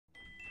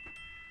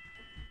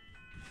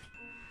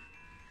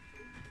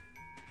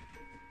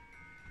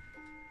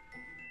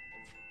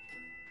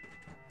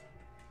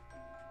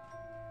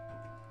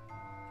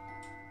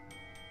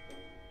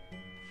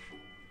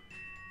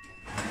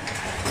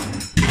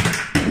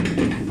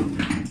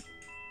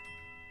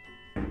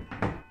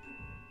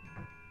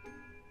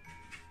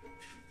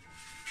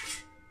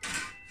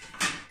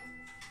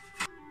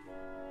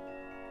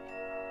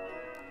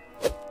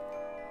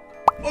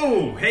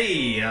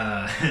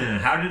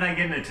how did I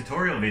get in a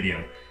tutorial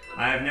video?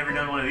 I've never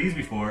done one of these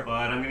before, but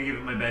I'm gonna give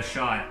it my best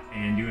shot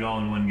and do it all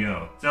in one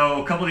go.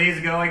 So a couple days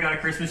ago I got a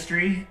Christmas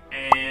tree,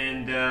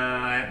 and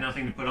I have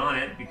nothing to put on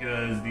it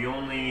because the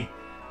only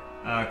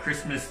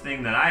Christmas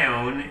thing that I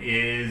own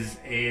is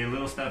a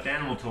little stuffed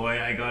animal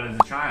toy I got as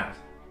a child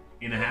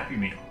in a Happy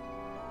Meal.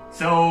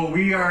 So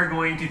we are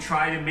going to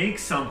try to make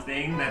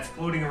something that's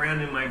floating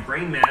around in my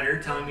brain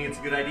matter telling me it's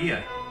a good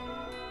idea.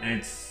 And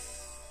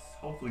it's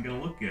hopefully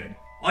gonna look good.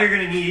 All you're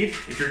gonna need,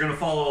 if you're gonna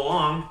follow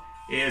along,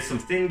 is some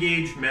thin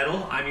gauge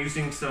metal. I'm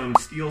using some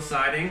steel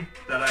siding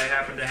that I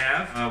happen to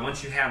have.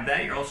 Once you have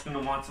that, you're also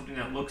gonna want something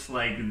that looks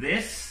like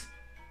this,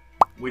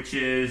 which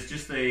is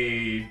just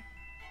a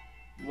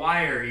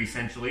wire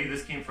essentially.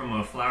 This came from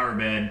a flower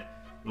bed,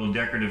 little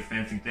decorative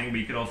fencing thing, but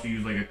you could also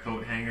use like a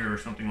coat hanger or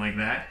something like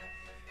that.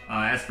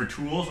 As for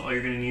tools, all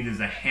you're gonna need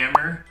is a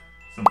hammer,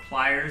 some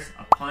pliers,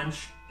 a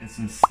punch, and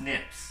some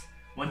snips.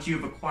 Once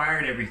you've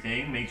acquired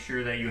everything, make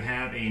sure that you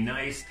have a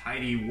nice,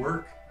 tidy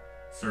work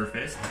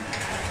surface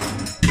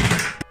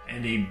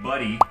and a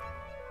buddy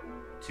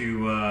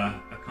to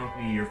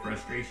accompany your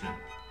frustration.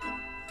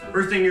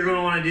 First thing you're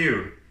gonna wanna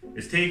do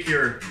is take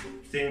your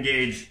thin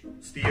gauge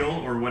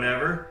steel or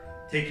whatever,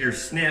 take your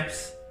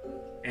snips,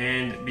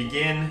 and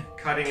begin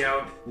cutting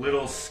out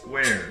little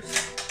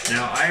squares.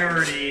 Now I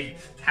already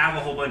have a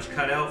whole bunch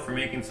cut out for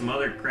making some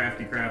other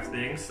crafty craft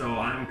things, so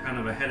I'm kind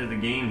of ahead of the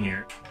game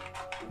here.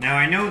 Now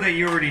I know that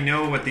you already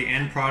know what the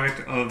end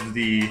product of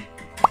the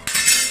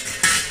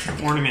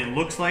ornament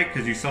looks like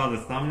because you saw the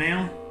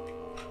thumbnail,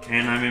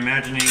 and I'm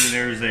imagining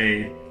there's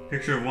a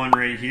picture of one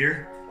right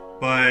here,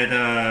 but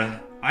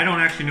I don't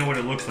actually know what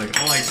it looks like.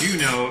 All I do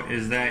know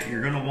is that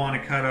you're going to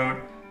want to cut out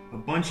a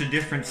bunch of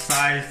different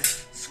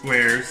size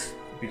squares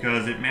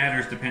because it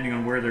matters depending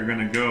on where they're going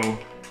to go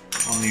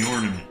on the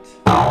ornament.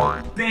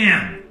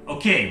 Bam!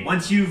 Okay,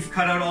 once you've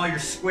cut out all your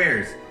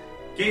squares,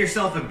 get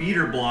yourself a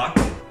beater block,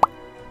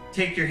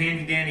 take your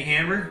handy dandy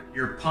hammer,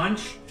 your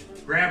punch,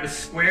 grab a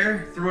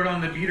square, throw it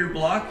on the beater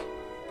block,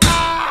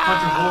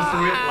 punch a hole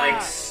through it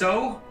like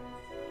so,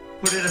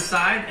 put it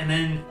aside, and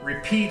then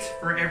repeat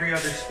for every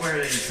other square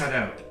that you cut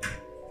out.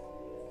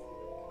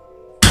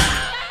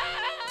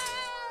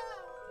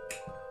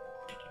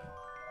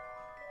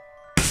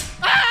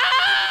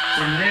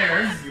 From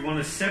there, you want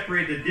to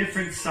separate the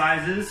different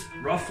sizes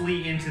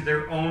roughly into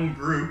their own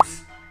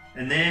groups,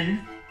 and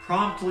then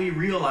promptly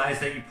realize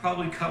that you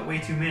probably cut way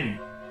too many.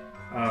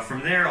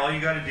 From there, all you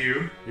got to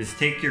do is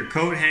take your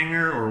coat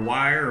hanger or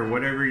wire or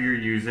whatever you're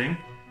using,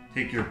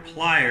 take your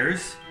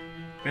pliers,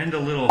 bend a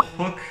little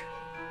hook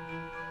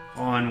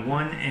on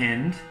one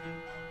end,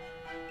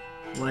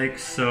 like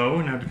so.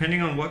 Now,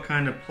 depending on what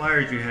kind of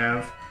pliers you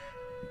have,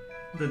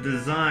 the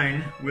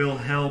design will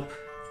help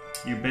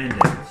you bend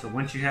it. So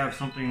once you have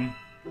something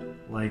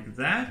like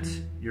that,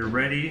 you're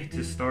ready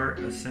to start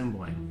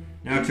assembling.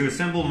 Now to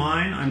assemble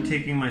mine, I'm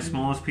taking my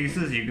smallest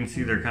pieces. You can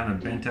see they're kind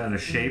of bent out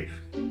of shape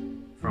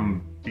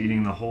from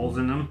beating the holes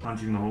in them,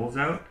 punching the holes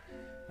out,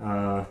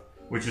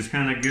 which is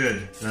kind of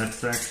good.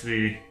 That's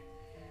actually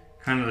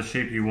kind of the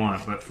shape you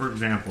want. But for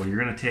example, you're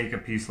gonna take a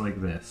piece like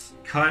this,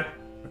 cut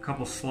a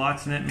couple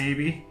slots in it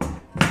maybe,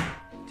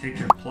 take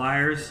your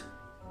pliers,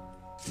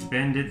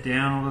 bend it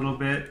down a little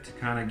bit to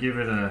kind of give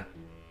it a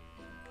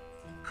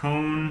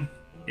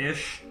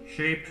cone-ish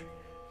shape.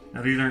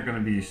 Now these aren't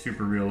going to be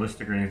super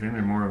realistic or anything,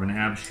 they're more of an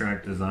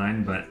abstract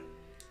design, but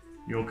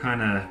you'll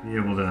kind of be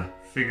able to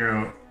figure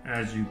out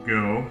as you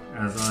go,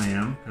 as I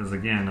am, because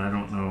again, I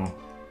don't know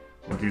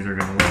what these are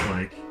going to look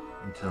like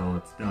until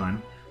it's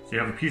done. So you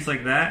have a piece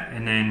like that,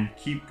 and then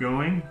keep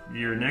going.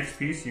 Your next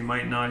piece, you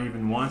might not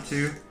even want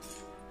to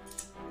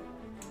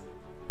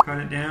cut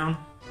it down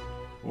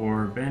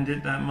or bend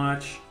it that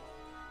much.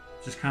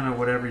 Just kind of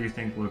whatever you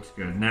think looks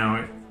good.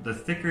 Now, the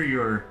thicker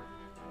your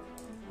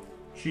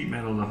sheet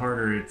metal, the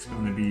harder it's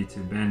going to be to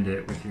bend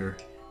it with your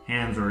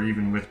hands or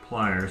even with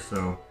pliers.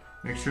 So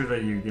make sure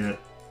that you get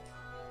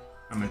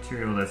a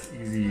material that's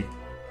easy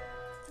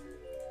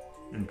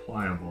and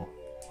pliable.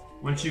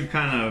 Once you've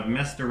kind of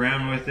messed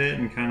around with it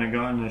and kind of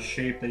gotten a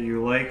shape that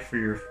you like for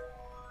your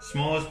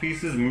smallest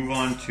pieces, move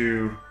on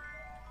to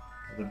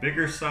the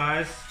bigger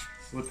size.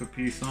 Slip a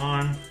piece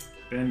on.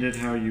 Bend it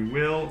how you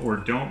will, or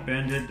don't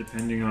bend it,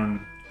 depending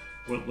on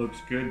what looks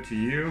good to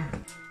you.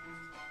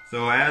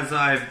 So as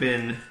I've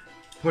been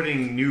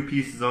putting new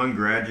pieces on,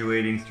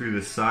 graduating through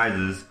the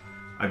sizes,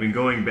 I've been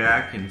going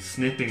back and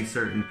snipping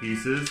certain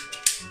pieces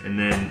and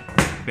then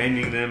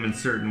bending them in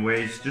certain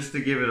ways just to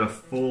give it a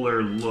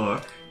fuller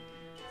look.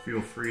 Feel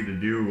free to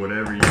do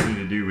whatever you need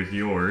to do with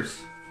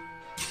yours.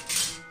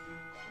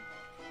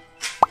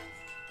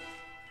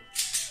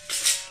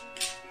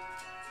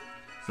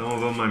 Some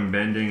of them I'm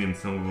bending and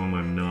some of them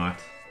I'm not,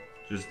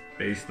 just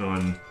based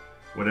on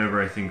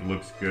whatever I think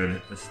looks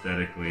good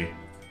aesthetically.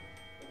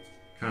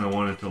 Kind of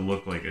want it to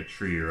look like a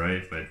tree,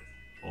 right? But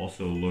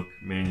also look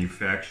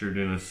manufactured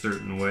in a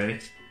certain way.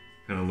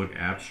 Kind of look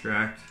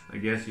abstract, I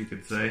guess you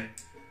could say.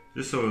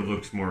 Just so it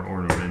looks more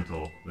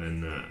ornamental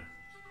than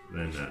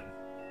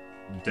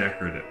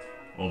decorative.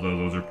 Although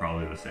those are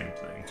probably the same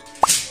thing.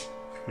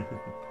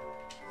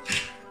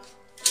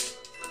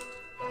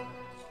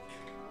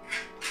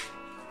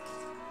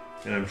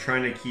 And I'm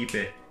trying to keep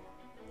it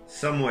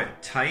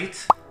somewhat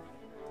tight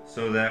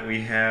so that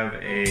we have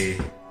a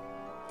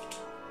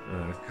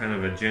kind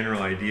of a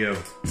general idea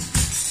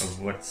of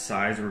what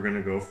size we're going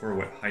to go for,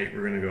 what height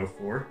we're going to go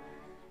for.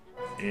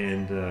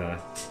 And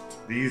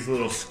these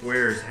little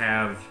squares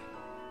have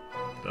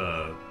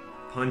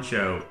punch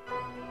out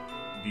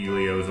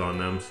dealios on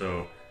them,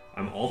 so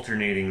I'm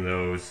alternating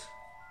those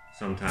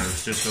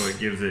sometimes just so it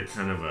gives it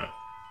kind of a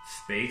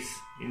space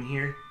in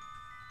here.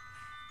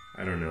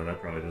 I don't know, that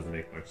probably doesn't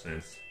make much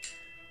sense.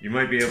 You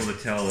might be able to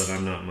tell that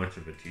I'm not much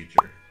of a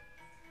teacher.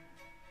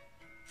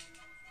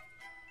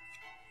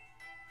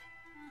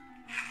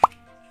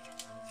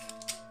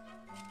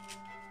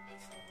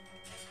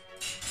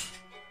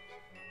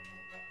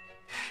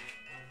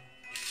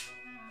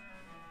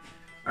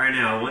 Alright,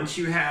 now once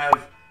you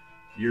have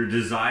your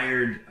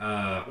desired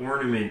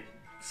ornament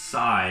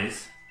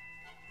size,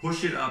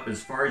 push it up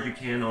as far as you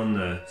can on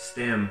the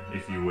stem,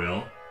 if you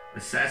will.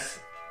 Assess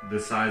the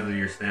size of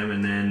your stem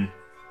and then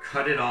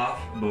cut it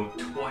off about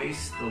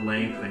twice the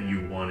length that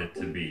you want it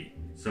to be.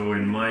 So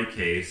in my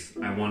case,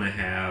 I want to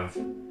have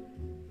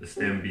the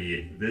stem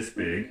be this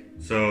big.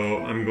 So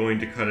I'm going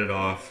to cut it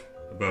off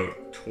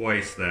about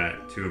twice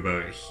that to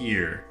about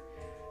here.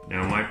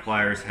 Now my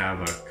pliers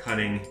have a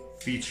cutting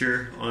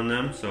feature on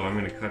them, so I'm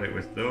going to cut it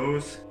with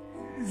those.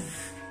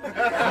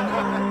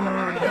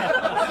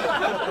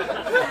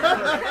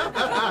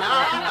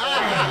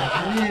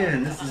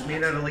 Man, this is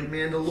made out of like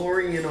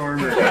Mandalorian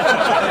armor.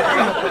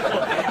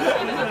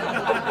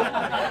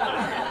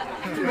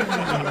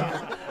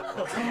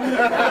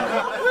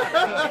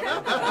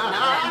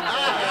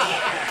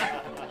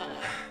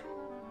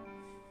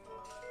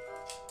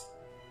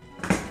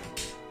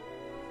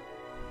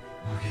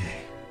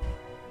 Okay.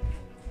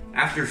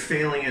 After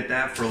failing at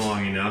that for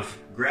long enough,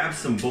 grab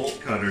some bolt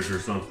cutters or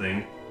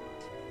something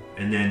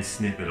and then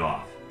snip it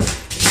off.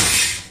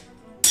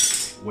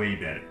 Way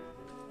better.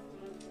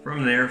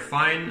 From there,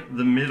 find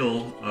the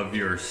middle of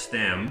your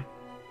stem,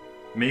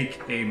 make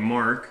a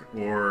mark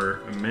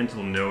or a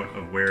mental note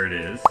of where it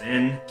is,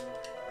 then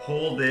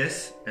pull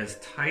this as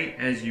tight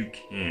as you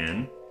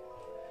can.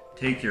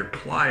 Take your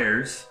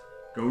pliers,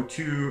 go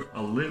to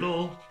a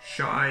little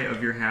shy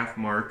of your half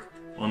mark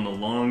on the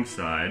long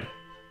side,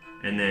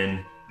 and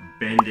then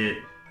bend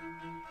it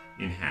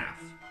in half.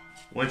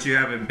 Once you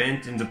have it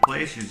bent into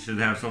place, you should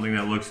have something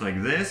that looks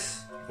like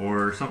this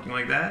or something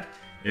like that.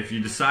 If you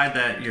decide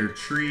that your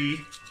tree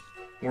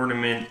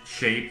ornament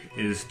shape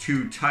is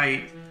too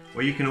tight,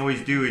 what you can always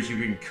do is you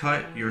can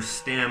cut your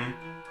stem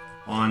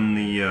on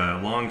the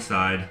long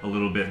side a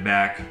little bit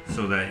back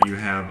so that you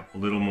have a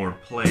little more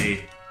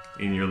play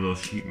in your little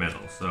sheet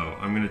metal. So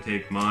I'm going to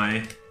take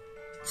my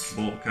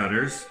bolt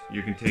cutters.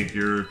 You can take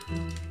your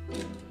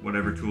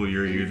whatever tool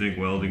you're using,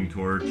 welding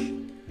torch,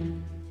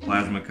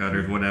 plasma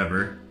cutters,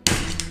 whatever,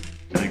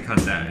 and then cut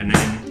that. And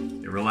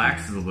then it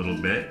relaxes a little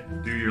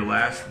bit. Do your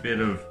last bit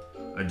of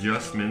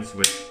adjustments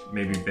with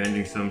maybe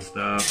bending some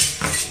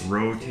stuff,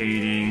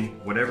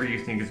 rotating, whatever you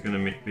think is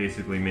going to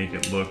basically make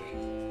it look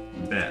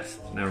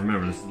best. Now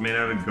remember, this is made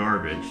out of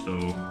garbage, so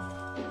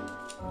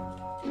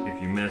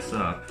if you mess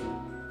up,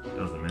 it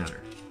doesn't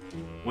matter.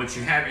 Once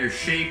you have your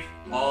shape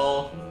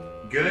all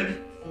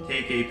good,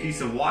 take a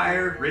piece of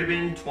wire,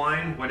 ribbon,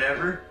 twine,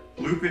 whatever,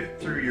 loop it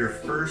through your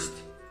first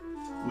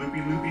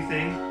loopy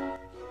thing,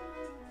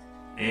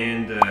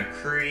 and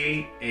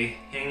create a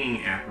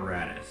hanging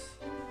apparatus.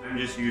 I'm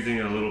just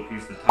using a little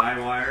piece of tie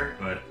wire,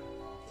 but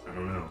I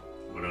don't know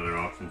what other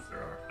options there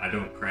are. I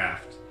don't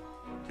craft.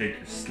 Take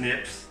your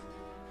snips,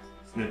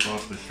 snip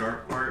off the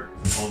sharp part,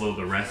 although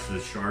the rest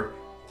is sharp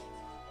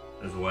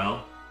as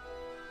well.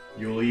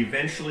 You'll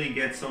eventually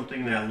get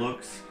something that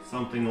looks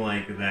something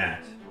like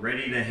that,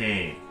 ready to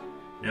hang.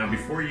 Now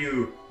before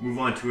you move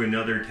on to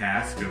another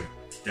task of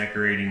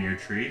decorating your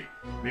tree,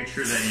 make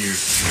sure that you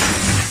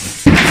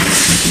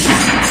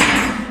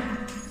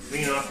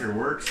clean off your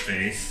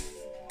workspace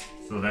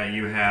so that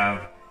you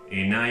have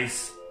a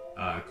nice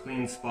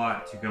clean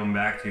spot to come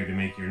back to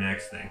make your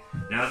next thing.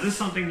 Now is this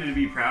something to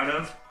be proud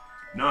of?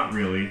 Not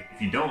really.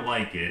 If you don't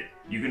like it,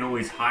 you can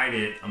always hide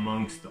it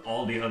amongst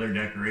all the other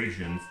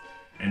decorations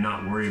and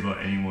not worry about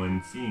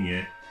anyone seeing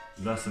it,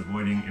 thus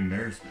avoiding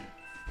embarrassment.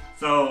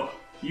 So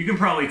you can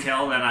probably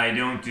tell that I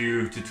don't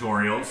do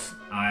tutorials.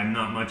 I'm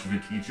not much of a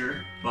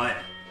teacher, but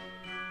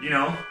you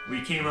know,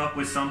 we came up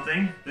with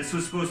something. This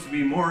was supposed to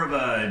be more of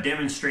a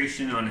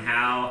demonstration on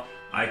how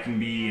I can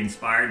be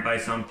inspired by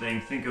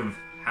something, think of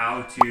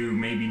how to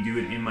maybe do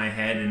it in my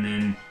head and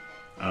then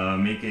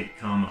make it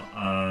come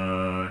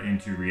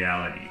into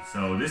reality.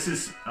 So this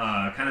is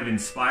kind of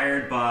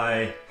inspired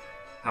by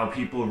how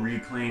people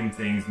reclaim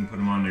things and put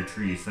them on their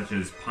trees, such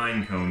as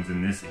pine cones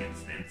in this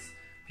instance.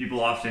 People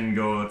often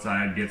go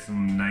outside, get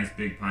some nice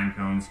big pine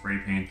cones, spray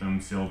paint them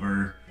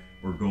silver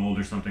or gold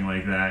or something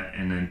like that,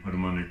 and then put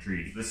them on their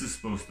trees. This is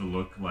supposed to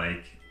look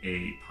like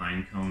a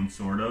pine cone,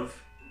 sort of,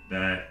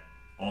 that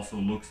also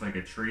looks like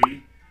a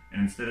tree.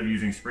 And instead of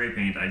using spray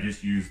paint, I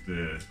just used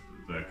the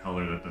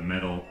color that the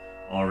metal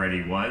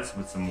already was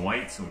with some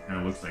white, so it kind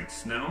of looks like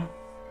snow.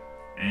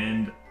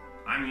 And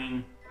I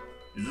mean,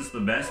 is this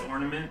the best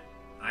ornament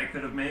I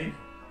could have made?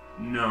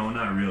 No,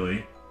 not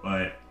really,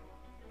 but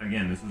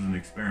again, this was an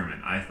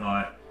experiment. I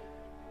thought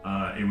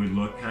it would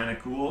look kind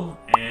of cool,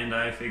 and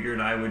I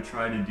figured I would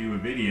try to do a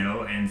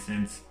video, and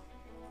since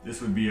this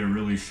would be a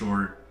really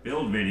short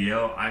build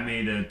video, I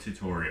made a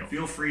tutorial.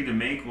 Feel free to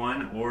make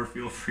one, or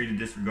feel free to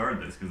disregard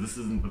this, because this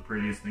isn't the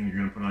prettiest thing you're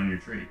going to put on your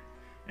tree.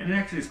 And it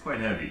actually is quite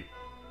heavy.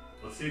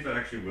 Let's see if it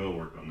actually will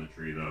work on the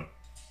tree, though.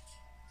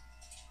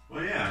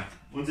 Well, yeah,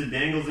 once it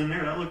dangles in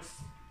there, that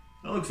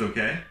looks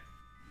okay.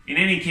 In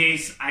any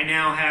case, I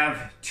now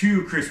have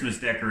 2 Christmas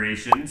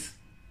decorations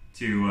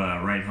to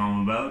write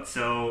home about,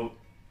 so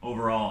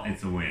overall,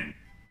 it's a win.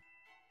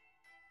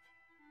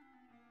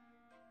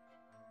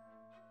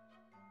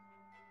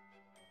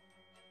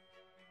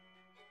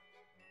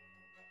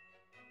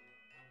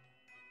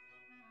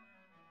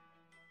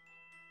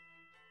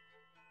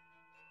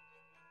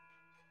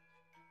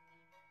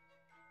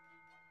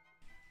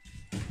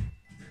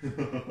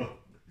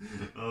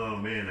 Oh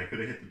man, I could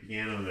have hit the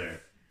piano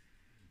there.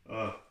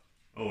 Oh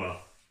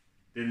well.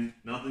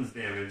 Nothing's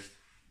damaged.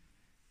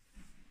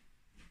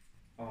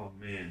 Oh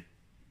man.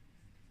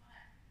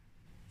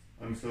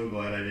 I'm so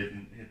glad I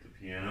didn't hit the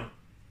piano.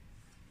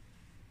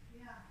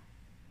 Yeah.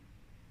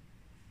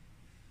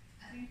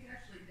 I think you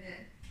actually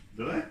did.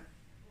 Did I?